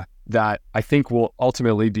 Yeah. That I think will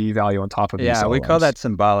ultimately be value on top of these LLMs. We call that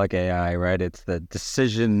symbolic AI, right? It's the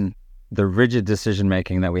rigid decision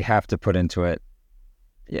making that we have to put into it.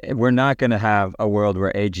 we're not going to have a world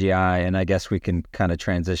where AGI, and I guess we can kind of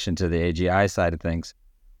transition to the AGI side of things.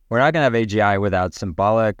 We're not going to have AGI without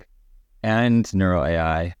symbolic and neural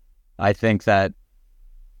AI. I think that,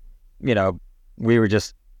 you know, we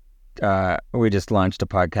just launched a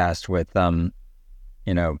podcast with,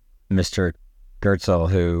 you know, Mr. Gertzel,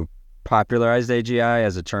 who popularized AGI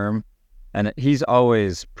as a term. And he's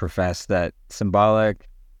always professed that symbolic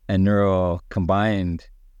and neural combined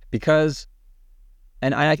because,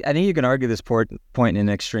 and I think you can argue this point in an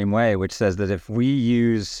extreme way, which says that if we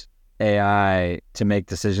use AI to make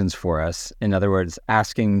decisions for us, in other words,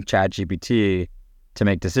 asking ChatGPT to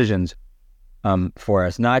make decisions for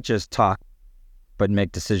us, not just talk, but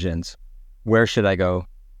make decisions. Where should I go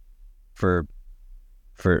for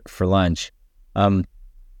lunch?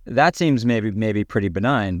 That seems maybe pretty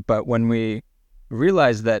benign, but when we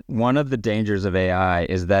realize that one of the dangers of AI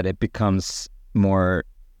is that it becomes more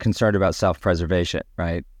concerned about self-preservation,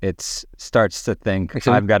 right? It starts to think,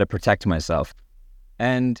 I've got to protect myself.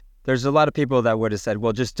 And there's a lot of people that would have said,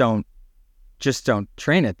 well, just don't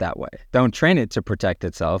train it that way. Don't train it to protect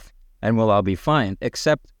itself and we'll all be fine.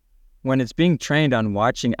 Except when it's being trained on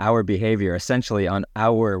watching our behavior, essentially on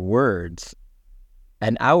our words,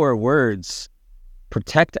 and our words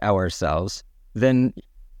protect ourselves, then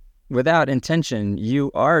without intention, you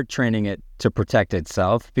are training it to protect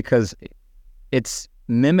itself because it's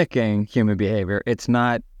mimicking human behavior. It's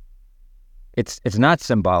not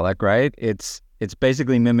symbolic, right? It's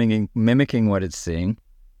basically mimicking what it's seeing.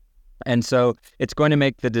 And so it's going to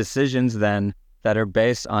make the decisions then that are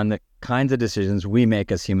based on the kinds of decisions we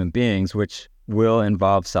make as human beings, which will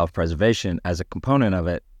involve self-preservation as a component of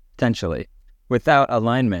it, potentially, without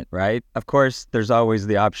alignment, right? Of course, there's always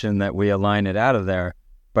the option that we align it out of there,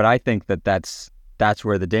 but I think that that's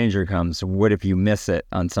where the danger comes. What if you miss it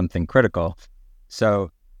on something critical? So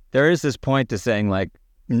there is this point to saying, like,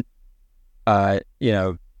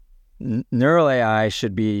 neural AI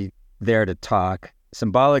should be there to talk.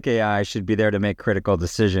 Symbolic AI should be there to make critical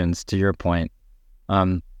decisions, to your point.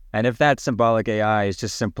 And if that symbolic AI is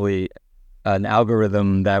just simply an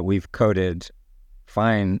algorithm that we've coded,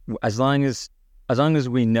 fine, as long as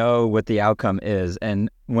we know what the outcome is. And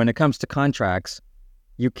when it comes to contracts,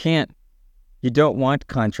 you don't want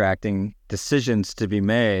contracting decisions to be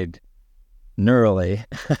made neurally.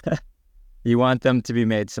 You want them to be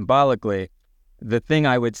made symbolically. The thing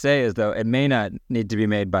I would say is, though, it may not need to be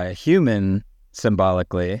made by a human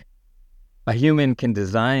symbolically. A human can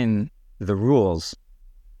design the rules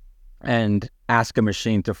and ask a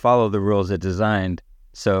machine to follow the rules it designed.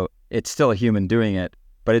 So it's still a human doing it,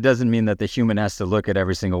 but it doesn't mean that the human has to look at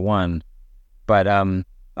every single one. But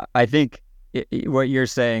I think what you're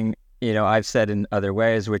saying, I've said in other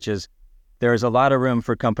ways, which is there's a lot of room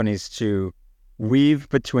for companies to weave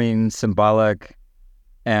between symbolic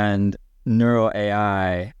and neural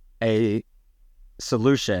AI, a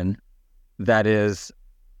solution that is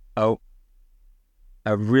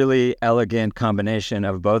a really elegant combination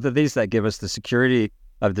of both of these that give us the security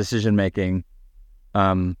of decision making,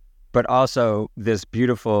 but also this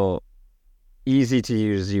beautiful, easy to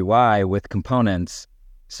use UI with components,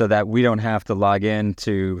 so that we don't have to log in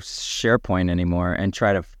to SharePoint anymore and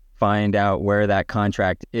try to find out where that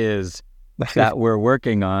contract is that we're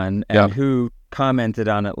working on and who commented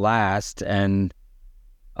on it last, and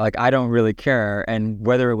like, I don't really care, and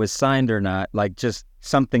whether it was signed or not, like, just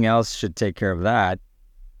something else should take care of that.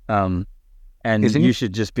 And you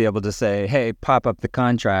should just be able to say, hey, pop up the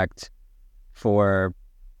contract for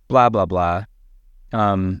blah, blah, blah.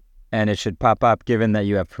 And it should pop up given that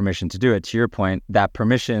you have permission to do it. To your point, that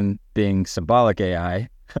permission being symbolic AI,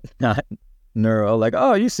 not neural, like,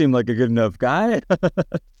 oh, you seem like a good enough guy.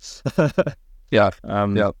 Yeah.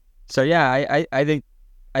 So yeah, I think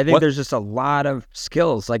there's just a lot of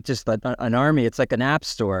skills, like just an army. It's like an app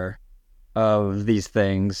store of these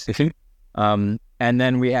things. And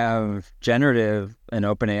then we have generative and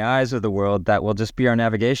open AIs of the world that will just be our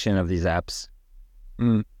navigation of these apps.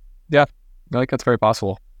 Yeah, I think that's very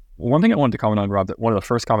possible. One thing I wanted to comment on, Rob, that one of the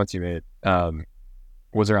first comments you made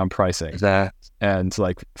was around pricing. And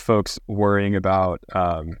like folks worrying about,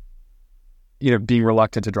 being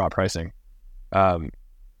reluctant to drop pricing.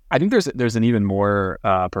 I think there's an even more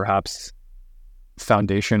perhaps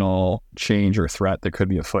foundational change or threat that could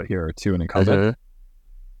be afoot here to an incumbent,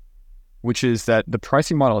 which is that the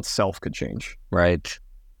pricing model itself could change. Right.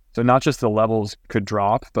 So not just the levels could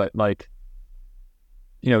drop, but like,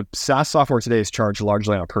 SaaS software today is charged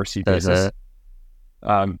largely on a per seat basis.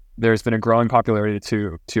 There's been a growing popularity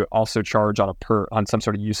to also charge on some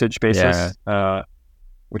sort of usage basis,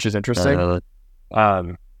 which is interesting.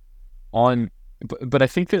 On but I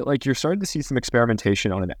think that like you're starting to see some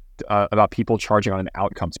experimentation on about people charging on an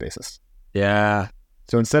outcomes basis. Yeah.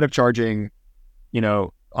 So instead of charging,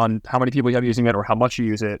 on how many people you have using it or how much you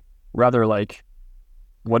use it, rather like,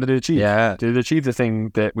 what did it achieve? Yeah. Did it achieve the thing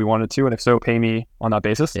that we wanted to? And if so, pay me on that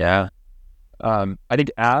basis. Yeah. I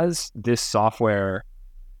think as this software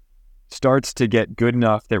starts to get good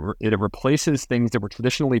enough that it replaces things that were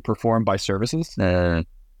traditionally performed by services, right?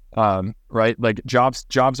 Like jobs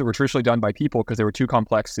that were traditionally done by people because they were too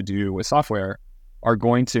complex to do with software are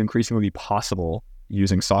going to increasingly be possible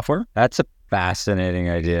using software. That's a fascinating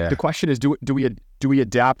idea. The question is, do we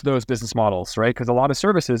adapt those business models, right? Because a lot of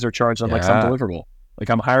services are charged on like some deliverable. Like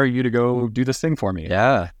I'm hiring you to go do this thing for me.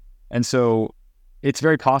 Yeah. And so it's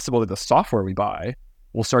very possible that the software we buy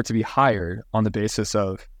will start to be hired on the basis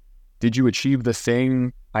of, did you achieve the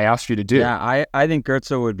thing I asked you to do? Yeah, I think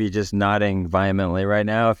Goetzel would be just nodding vehemently right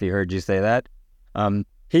now if he heard you say that.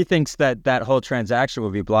 He thinks that whole transaction will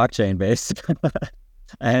be blockchain based,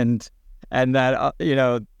 and that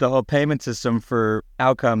the whole payment system for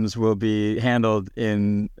outcomes will be handled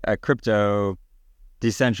in a crypto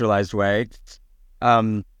decentralized way.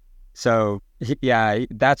 So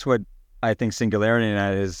that's what I think Singularity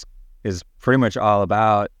Net is pretty much all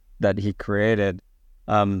about, that he created.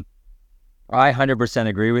 I 100%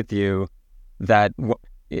 agree with you that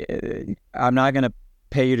I'm not going to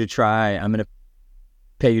pay you to try. I'm going to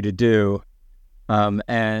pay you to do.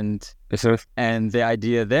 And the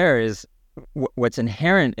idea there is what's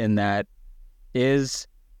inherent in that is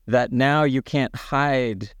that now you can't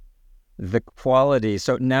hide the quality.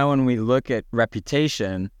 So now when we look at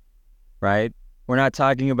reputation, right, we're not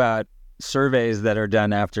talking about surveys that are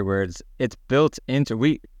done afterwards. It's built into,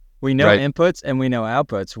 we know inputs and we know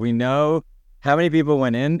outputs. We know how many people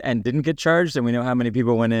went in and didn't get charged, and we know how many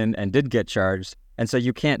people went in and did get charged. And so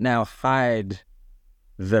you can't now hide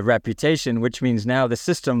the reputation, which means now the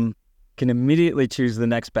system can immediately choose the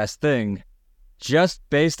next best thing just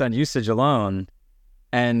based on usage alone.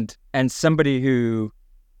 And somebody who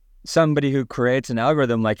creates an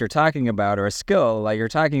algorithm like you're talking about, or a skill like you're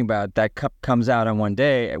talking about, that comes out on one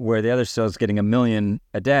day where the other skill is getting 1 million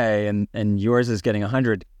a day and yours is getting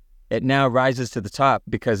 100, it now rises to the top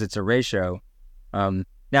because it's a ratio. Now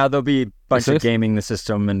there'll be a bunch of gaming the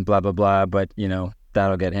system and blah, blah, blah, but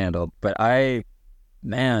that'll get handled. But I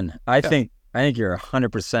think you're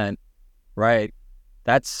 100% right.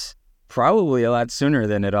 That's probably a lot sooner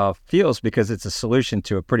than it all feels, because it's a solution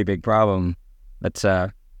to a pretty big problem. That's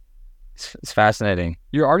it's fascinating.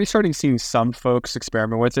 You're already starting seeing some folks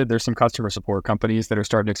experiment with it. There's some customer support companies that are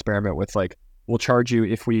starting to experiment with, like, we'll charge you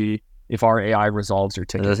if our AI resolves your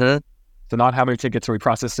ticket. So not how many tickets are we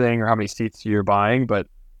processing or how many seats you're buying, but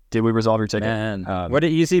did we resolve your ticket? Man, what an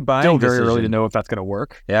easy buying decision. Still very decision. early to know if that's going to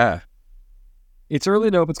work. Yeah. It's early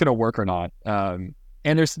to know if it's going to work or not. And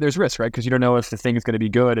there's risk, right? Because you don't know if the thing is going to be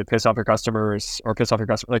good and piss off your customers or piss off your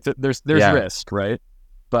customers. Like there's risk, right?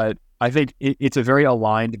 But I think it's a very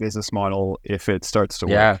aligned business model if it starts to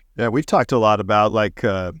work. Yeah, we've talked a lot about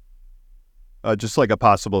just like a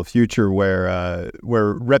possible future where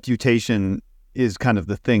reputation is kind of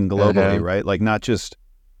the thing globally, right? Like not just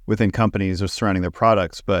within companies or surrounding their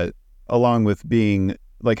products, but along with being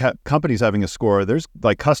like companies having a score, there's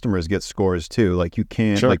like customers get scores too. Like you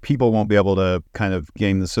can't, like people won't be able to kind of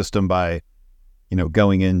game the system by,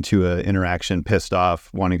 going into an interaction pissed off,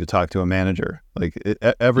 wanting to talk to a manager. Like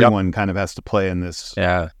everyone kind of has to play in this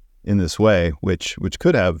way, which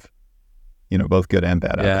could have, both good and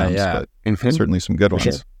bad outcomes, but certainly some good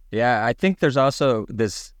ones. Yeah, I think there's also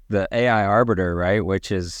the AI arbiter, right?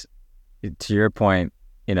 Which is, to your point,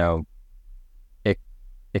 it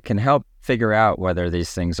can help figure out whether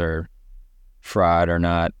these things are fraud or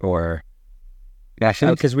not, or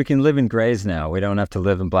because we can live in grays now. We don't have to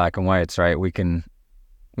live in black and whites, right? We can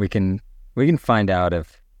find out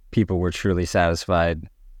if people were truly satisfied,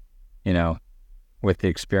 with the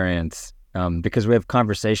experience, because we have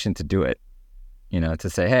conversation to do it, to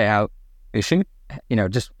say, hey, how,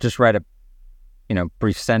 just write a,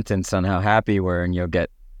 brief sentence on how happy you were, and you'll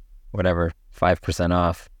get whatever 5%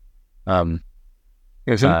 off. And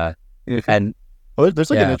there's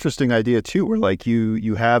like an interesting idea too, where like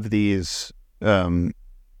you have these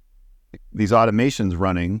automations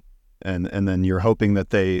running, and then you're hoping that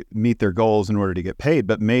they meet their goals in order to get paid.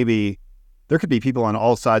 But maybe there could be people on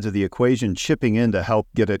all sides of the equation chipping in to help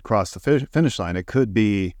get it across the finish line. It could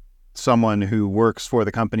be someone who works for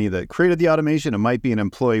the company that created the automation. It might be an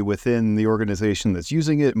employee within the organization that's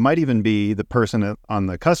using it. It might even be the person on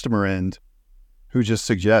the customer end who just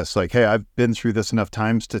suggests, like, hey, I've been through this enough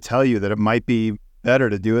times to tell you that it might be better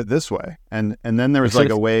to do it this way. And then there was like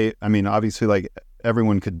a way, I mean, obviously, like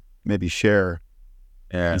everyone could maybe share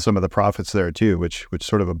and some of the profits there too, which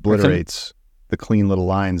sort of obliterates the clean little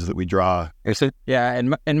lines that we draw. Yeah,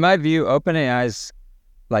 in my view, OpenAI is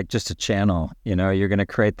like just a channel. You're going to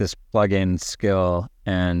create this plugin skill,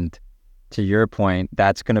 and to your point,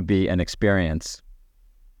 that's going to be an experience,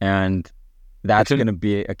 and that's going to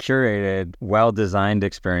be a curated, well-designed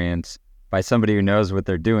experience by somebody who knows what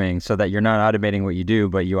they're doing, so that you're not automating what you do,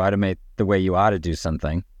 but you automate the way you ought to do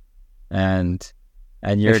something, and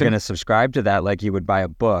you're going to subscribe to that like you would buy a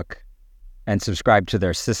book, and subscribe to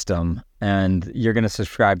their system, and you're going to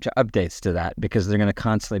subscribe to updates to that because they're going to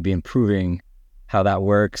constantly be improving how that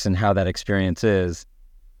works and how that experience is.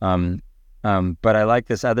 But I like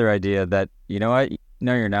this other idea that, you know what?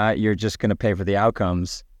 No, you're not. You're just going to pay for the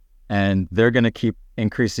outcomes, and they're going to keep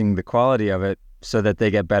increasing the quality of it so that they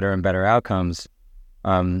get better and better outcomes.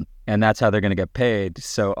 And that's how they're going to get paid.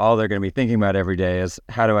 So all they're going to be thinking about every day is,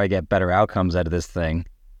 how do I get better outcomes out of this thing?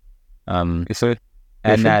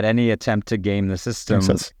 And that any attempt to game the system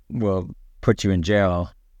will put you in jail.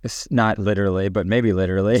 It's not literally, but maybe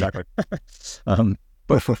literally. Exactly.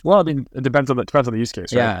 Well, I mean, it depends on the use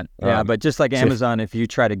case, right? Yeah. But just like Amazon, if you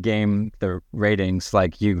try to game the ratings,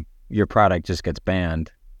 like your product just gets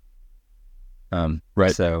banned.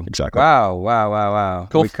 Right. So exactly. Wow.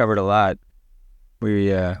 Cool. We covered a lot.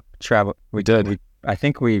 We travel. We did. I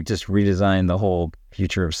think we just redesigned the whole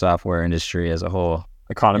future of software industry as a whole.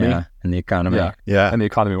 Economy. Yeah, and the economy. Yeah. And the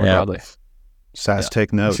economy more broadly. SAS,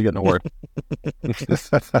 take note. You get an award.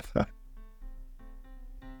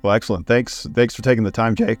 Well, excellent. Thanks for taking the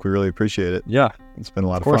time, Jake. We really appreciate it. Yeah. It's been a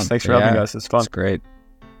lot of fun. Thanks for having us. It's fun. It's great.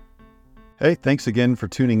 Hey, thanks again for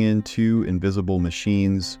tuning in to Invisible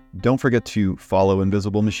Machines. Don't forget to follow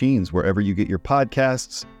Invisible Machines wherever you get your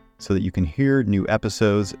podcasts so that you can hear new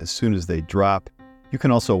episodes as soon as they drop. You can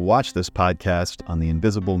also watch this podcast on the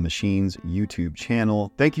Invisible Machines YouTube channel.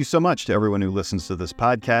 Thank you so much to everyone who listens to this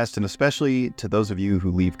podcast, and especially to those of you who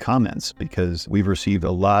leave comments, because we've received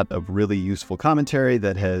a lot of really useful commentary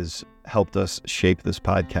that has helped us shape this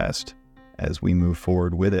podcast as we move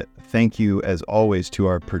forward with it. Thank you, as always, to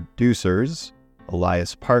our producers,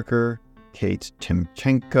 Elias Parker, Kate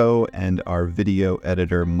Timchenko, and our video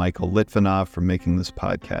editor, Michael Litvinov, for making this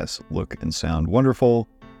podcast look and sound wonderful.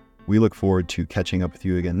 We look forward to catching up with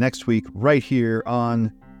you again next week, right here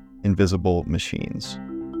on Invisible Machines.